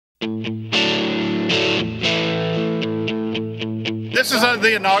This is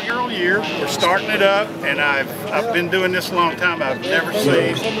the inaugural year. We're starting it up, and I've been doing this a long time. I've never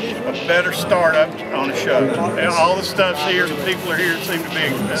seen a better startup on a show. All the stuff's here, the people are here, seem to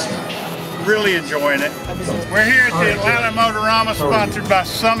be really enjoying it. We're here at the Atlanta Motorama, sponsored by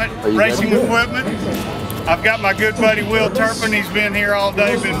Summit Racing Equipment. I've got my good buddy Will Turpin. He's been here all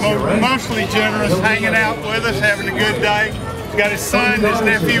day, been mostly generous, hanging out with us, having a good day. He's got his son and his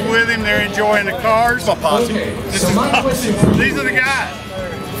nephew with him. They're enjoying the cars. My posse. This is posse. These are the guys.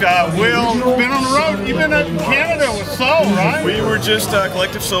 Will, been on the road. You've been up in Canada with Soul, right? We were just,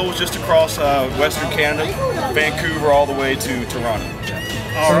 Collective Soul was just across Western Canada, Vancouver, all the way to Toronto.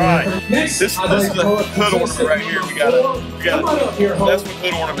 All right. This is a hood ornament right here. We got that's what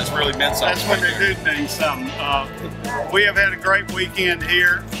hood ornaments really meant something. That's what the hood means something. We have had a great weekend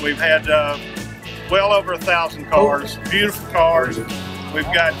here. We've had well over 1,000 cars, beautiful cars. We've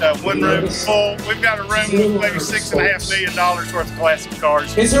got one room full. We've got a room with maybe $6.5 million worth of classic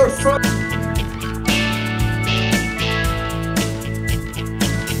cars. Is there a front?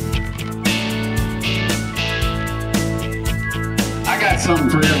 I got something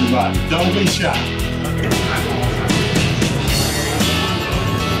for everybody. Don't be shy.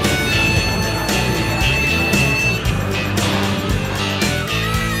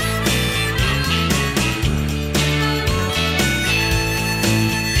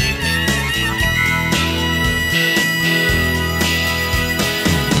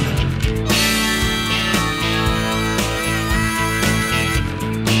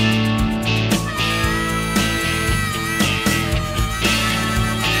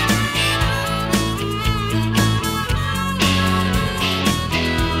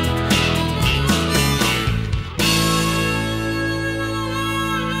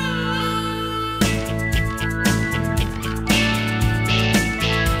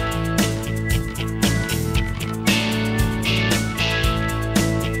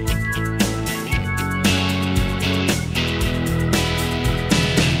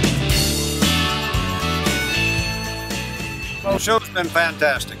 Well, the show's been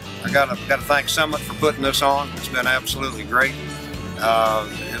fantastic. I got to thank Summit for putting this on. It's been absolutely great.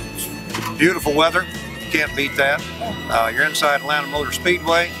 It's beautiful weather. You can't beat that. You're inside Atlanta Motor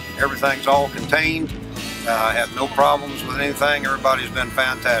Speedway. Everything's all contained. Had no problems with anything. Everybody's been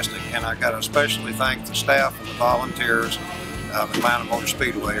fantastic. And I got to especially thank the staff and the volunteers of Atlanta Motor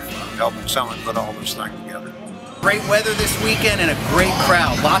Speedway for helping Summit put all this thing together. Great weather this weekend and a great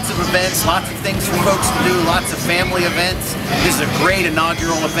crowd. Lots of events, lots of things for folks to do, lots of family events. This is a great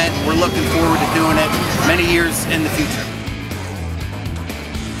inaugural event. We're looking forward to doing it many years in the future.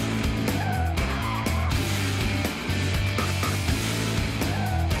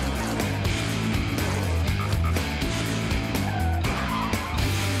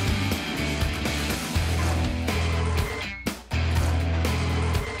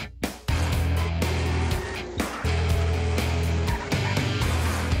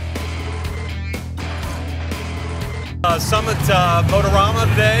 Summit Motorama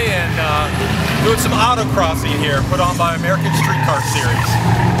today and doing some autocrossing here, put on by American Streetcar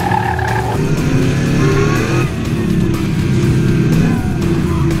Series.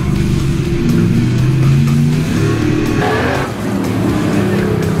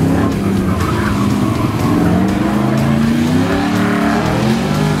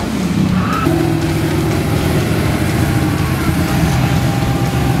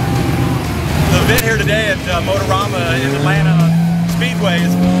 Here today at Motorama in Atlanta Speedway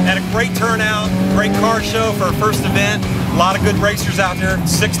has had a great turnout, great car show for our first event. A lot of good racers out there,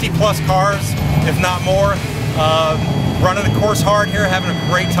 60 plus cars, if not more. Running the course hard here, having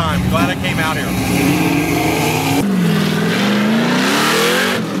a great time. Glad I came out here.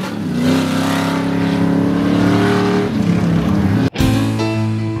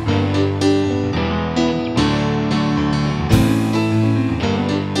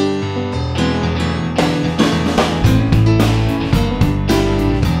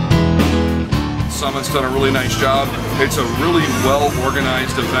 Summit's done a really nice job. It's a really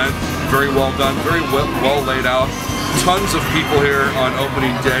well-organized event, very well done, very well laid out. Tons of people here on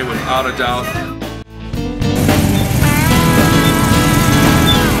opening day, without a doubt.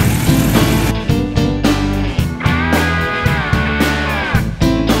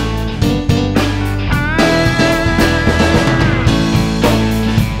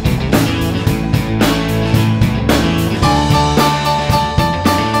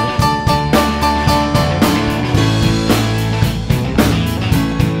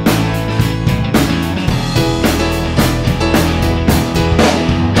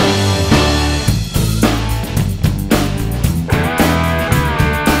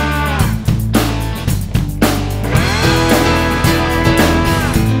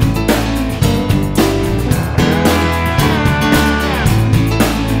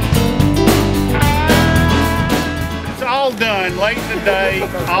 day,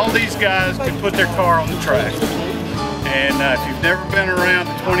 all these guys can put their car on the track. And if you've never been around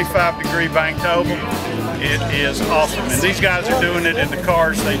the 25-degree banked oval, it is awesome. And these guys are doing it in the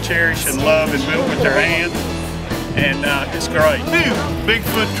cars they cherish and love and built with their hands. And it's great.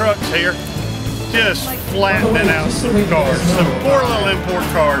 Bigfoot trucks here, just flattening out some cars. Some poor little import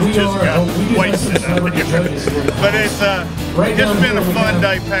cars just got wasted out here. But it's just been a fun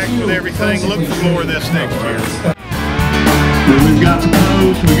day packed with everything. Look for more of this next year. We've got the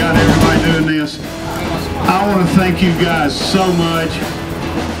pros, we got everybody doing this. I want to thank you guys so much.